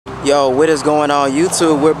Yo, what is going on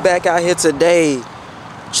YouTube? We're back out here today.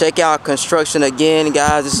 Check out construction again,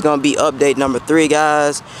 guys. This is gonna be update number 3,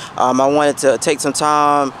 guys. I wanted to take some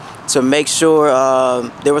time to make sure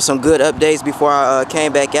there were some good updates before I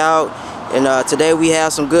came back out. And today we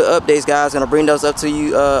have some good updates, guys. Gonna bring those up to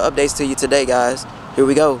you, updates to you today, guys. Here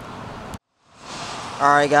we go.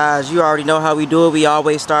 Alright guys, you already know how we do it. We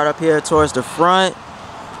always start up here towards the front.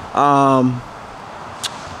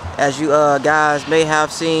 As you guys may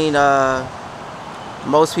have seen,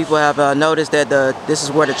 most people have noticed that this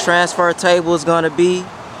is where the transfer table is going to be.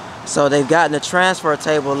 So they've gotten the transfer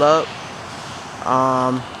table up.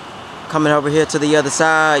 Coming over here to the other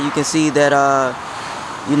side, you can see that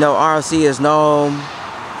you know, RC is known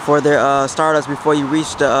for their startups before you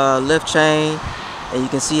reach the lift chain, and you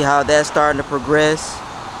can see how that's starting to progress.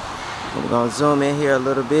 We're gonna zoom in here a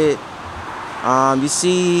little bit. You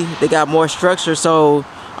see they got more structure, so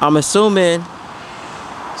I'm assuming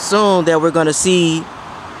soon that we're gonna see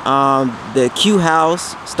the Q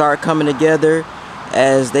house start coming together,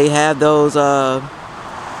 as they have those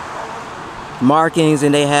markings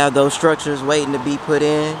and they have those structures waiting to be put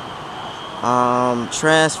in.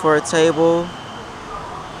 Transfer table,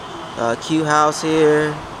 Q house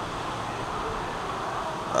here,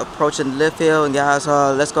 approaching the lift hill. And guys,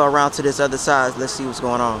 let's go around to this other side. Let's see what's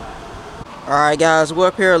going on. Alright guys, we're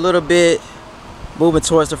up here a little bit, moving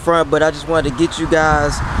towards the front, but I just wanted to get you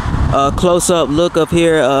guys a close-up look up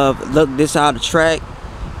here. Look, this how the track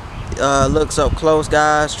looks up close,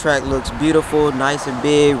 guys. Track looks beautiful, nice and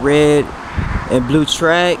big, red and blue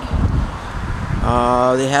track.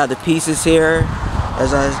 They have the pieces here,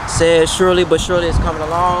 as I said, surely but surely it's coming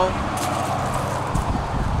along.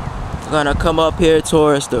 We're gonna come up here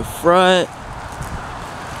towards the front.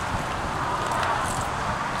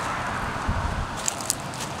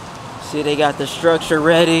 See, they got the structure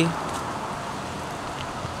ready.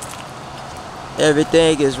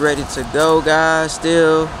 Everything is ready to go, guys.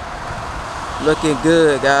 Still looking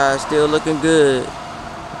good, guys. Still looking good.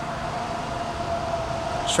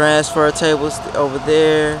 Transfer tables over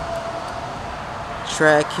there.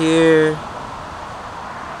 Track here.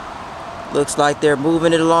 Looks like they're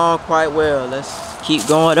moving it along quite well. Let's keep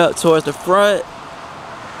going up towards the front.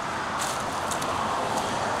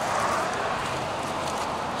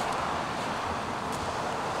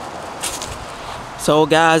 So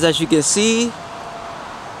guys, as you can see,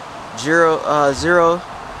 zero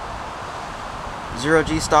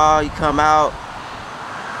G stall, you come out,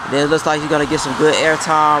 then it looks like you're gonna get some good air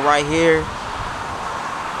time right here.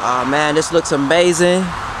 Man, this looks amazing.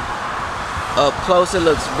 Up close, it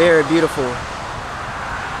looks very beautiful.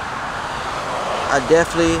 I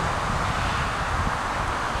definitely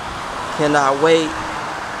cannot wait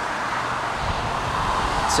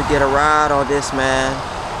to get a ride on this, man.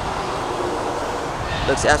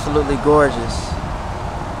 Looks absolutely gorgeous.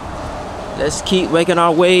 Let's keep making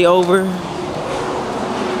our way over.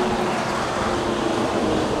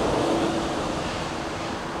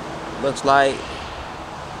 Looks like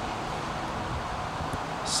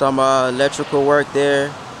some electrical work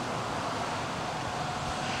there.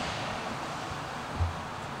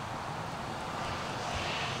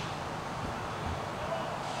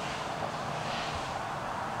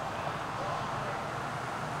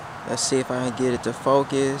 Let's see if I can get it to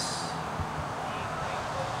focus.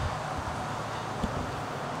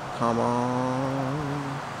 Come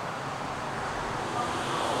on.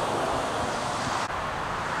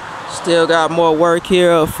 Still got more work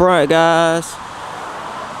here up front, guys.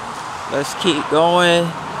 Let's keep going.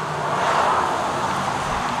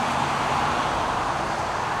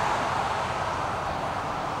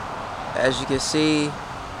 As you can see,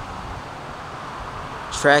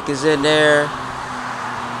 track is in there.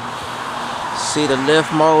 See the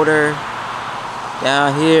lift motor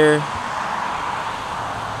down here.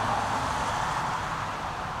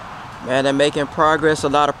 Man, they're making progress, a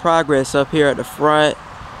lot of progress up here at the front.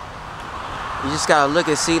 You just gotta look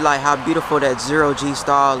and see like how beautiful that 0 G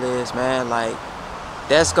stall is, man. Like,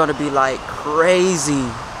 that's gonna be like crazy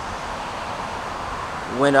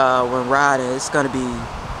when riding. It's gonna be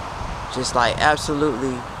just like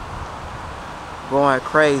absolutely going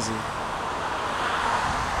crazy.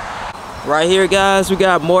 Right here, guys, we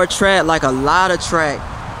got more track, like a lot of track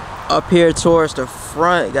up here towards the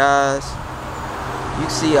front, guys. You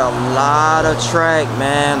see a lot of track,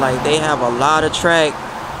 man. Like, they have a lot of track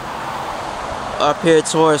up here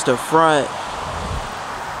towards the front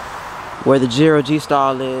where the 0 G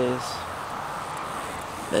stall is.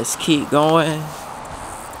 Let's keep going.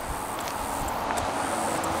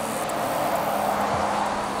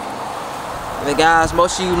 And guys,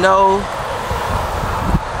 most of you know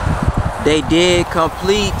They did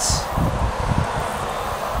complete.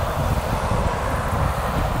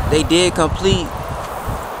 They did complete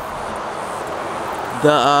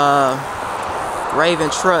the Raven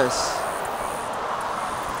Truss.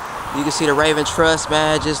 You can see the Raven Truss,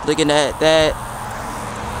 man. Just looking at that.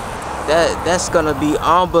 That's gonna be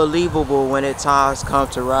unbelievable when it times come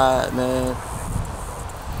to ride, man.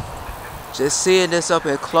 Just seeing this up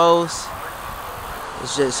and close,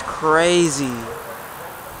 it's just crazy.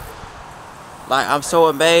 Like, I'm so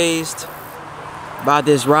amazed by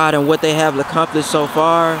this ride and what they have accomplished so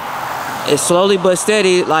far. It's slowly but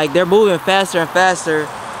steady. Like, they're moving faster and faster.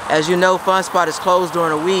 As you know, Fun Spot is closed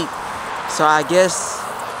during the week, so I guess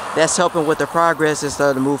that's helping with the progress and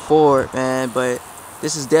stuff to move forward, man. But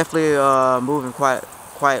this is definitely moving quite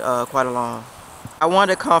along. I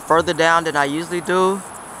wanted to come further down than I usually do.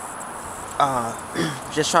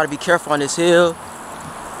 Just try to be careful on this hill.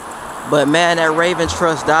 But man, that Raven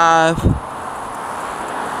Truss Dive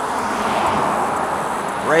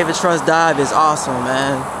is awesome,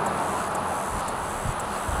 man.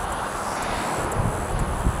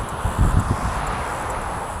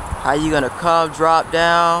 How you gonna come, drop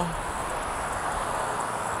down,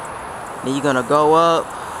 then you're gonna go up,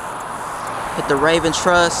 hit the Raven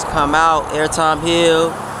Truss, come out, airtime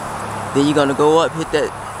hill, then you're gonna go up, hit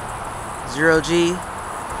that 0G,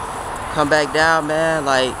 come back down, man.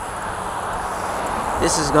 Like,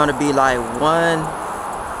 this is gonna be like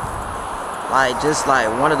just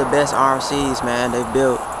one of the best RMCs, man, they've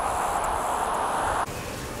built.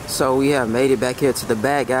 So we have made it back here to the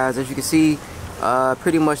back, guys. As you can see,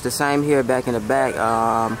 pretty much the same here back in the back,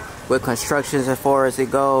 with constructions as far as it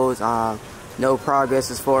goes. No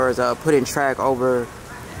progress as far as putting track over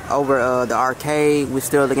the arcade. We're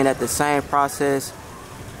still looking at the same process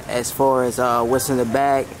as far as what's in the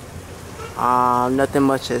back. Nothing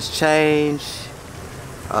much has changed.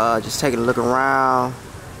 Just taking a look around,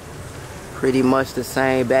 pretty much the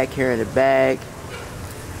same back here in the back.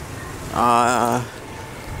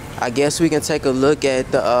 I guess we can take a look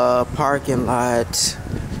at the parking lot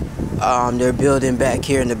they're building back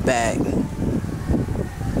here in the back.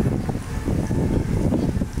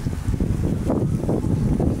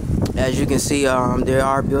 As you can see, they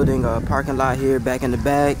are building a parking lot here back in the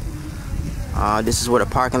back. This is where the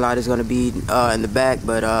parking lot is going to be in the back,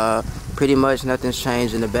 but pretty much nothing's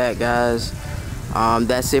changed in the back, guys.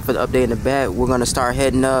 That's it for the update in the back. We're going to start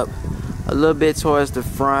heading up a little bit towards the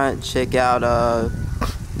front, check out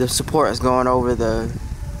the support is going over the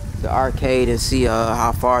arcade and see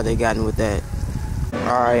how far they gotten with that.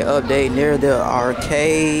 Alright, update near the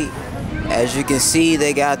arcade. As you can see,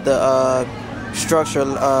 they got the structure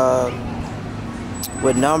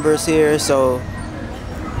with numbers here, so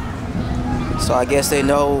I guess they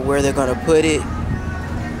know where they're gonna put it.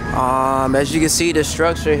 As you can see, the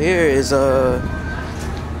structure here is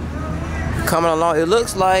coming along. It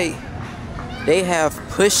looks like they have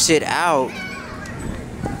pushed it out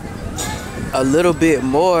a little bit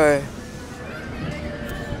more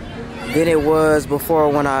than it was before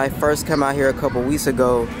when I first came out here a couple weeks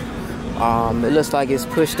ago. It looks like it's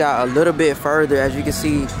pushed out a little bit further. As you can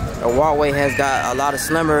see, the walkway has got a lot of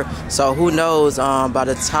slimmer, so who knows, by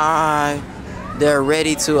the time they're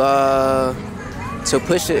ready to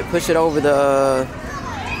push it over the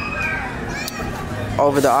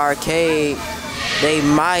arcade, they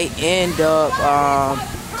might end up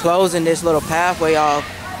closing this little pathway off.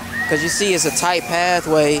 Because you see it's a tight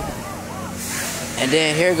pathway, and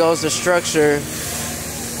then here goes the structure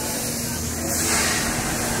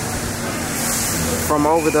from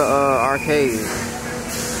over the arcade.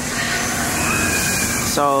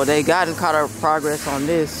 So they gotten kind of progress on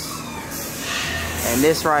this and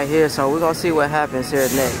this right here, so we're gonna see what happens here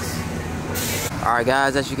next. Alright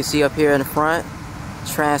guys, as you can see up here in the front,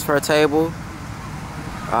 transfer table.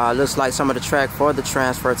 Looks like some of the track for the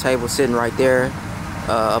transfer table sitting right there.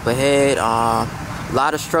 Up ahead, a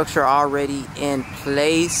lot of structure already in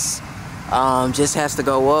place, just has to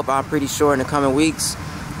go up. I'm pretty sure in the coming weeks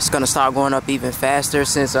it's gonna start going up even faster,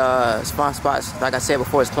 since Fun Spots, like I said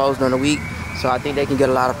before, it's closed during the week, so I think they can get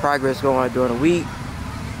a lot of progress going during the week.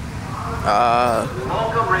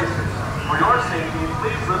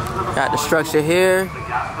 Got the structure here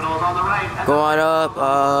going up,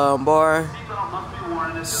 more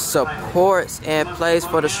supports in place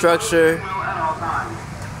for the structure.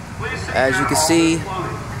 As you can see,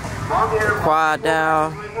 quiet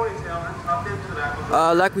down.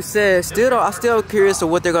 Like we said, I'm still curious of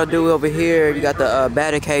what they're gonna do over here. You got the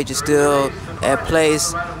batting cages still in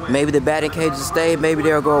place. Maybe the batting cages stay, maybe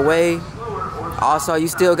they'll go away. Also, you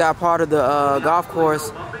still got part of the golf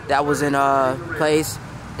course that was in place.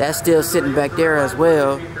 That's still sitting back there as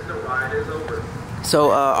well. So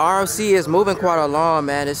RMC is moving quite along,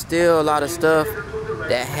 man. There's still a lot of stuff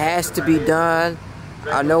that has to be done.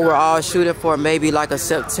 I know we're all shooting for maybe like a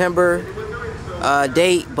September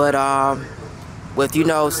date, but with, you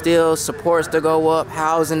know, still supports to go up,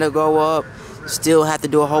 housing to go up, still have to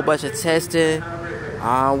do a whole bunch of testing.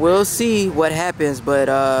 We'll see what happens, but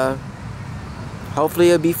hopefully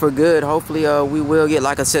it'll be for good. Hopefully we will get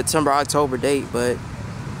like a September, October date, but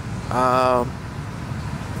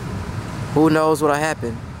who knows what'll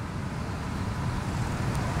happen.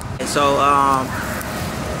 And so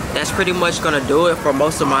that's pretty much gonna do it for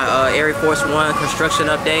most of my Arie Force One construction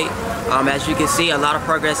update. As you can see, a lot of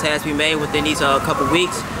progress has been made within these couple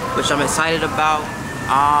weeks, which I'm excited about.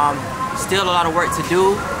 Still a lot of work to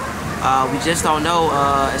do. We just don't know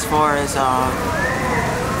as far as an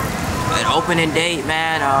opening date,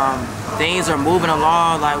 man. Things are moving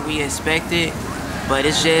along like we expected, but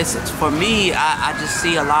it's just, for me, I just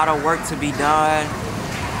see a lot of work to be done.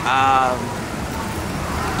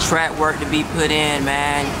 Track work to be put in,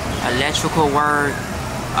 man. Electrical work.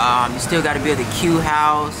 You still got to build the Q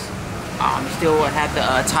house. You still will have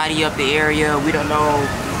to tidy up the area. We don't know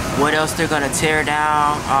what else they're gonna tear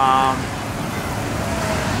down.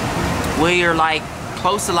 We're like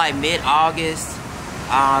close to like mid-August.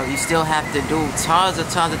 You still have to do tons of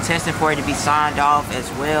testing for it to be signed off as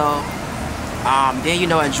well. Then, you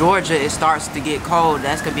know, in Georgia it starts to get cold.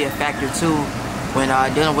 That's gonna be a factor too when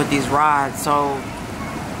dealing with these rides. So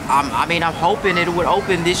I mean, I'm hoping it would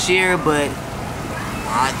open this year, but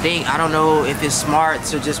I don't know if it's smart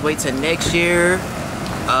to just wait till next year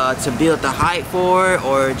to build the height for it,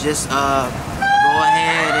 or just go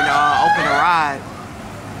ahead and open the ride.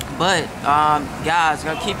 But guys,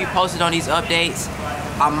 gonna keep you posted on these updates.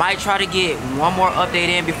 I might try to get one more update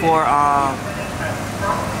in before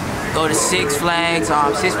go to Six Flags.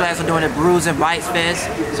 Six Flags are doing a Brews and Bites Fest,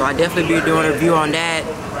 so I definitely be doing a review on that.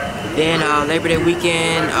 Then Labor Day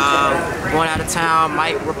weekend, going out of town,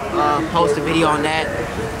 might post a video on that.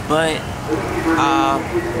 But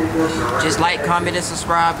just like, comment, and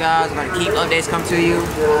subscribe, guys. I'm gonna keep updates come to you.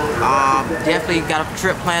 Definitely got a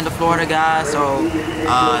trip planned to Florida, guys. So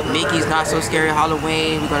Mickey's Not So Scary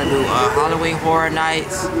Halloween. We're gonna do Halloween Horror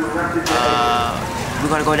Nights. We're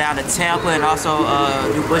gonna go down to Tampa and also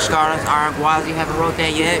do Busch Gardens, Iron Gwazi. Haven't wrote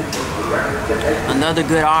that yet. Another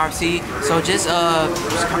good RMC. So just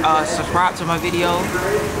subscribe to my video.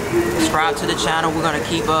 Subscribe to the channel. We're gonna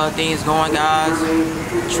keep things going, guys.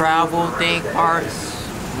 Travel, theme parks.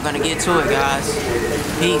 We're gonna get to it, guys.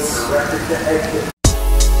 Peace.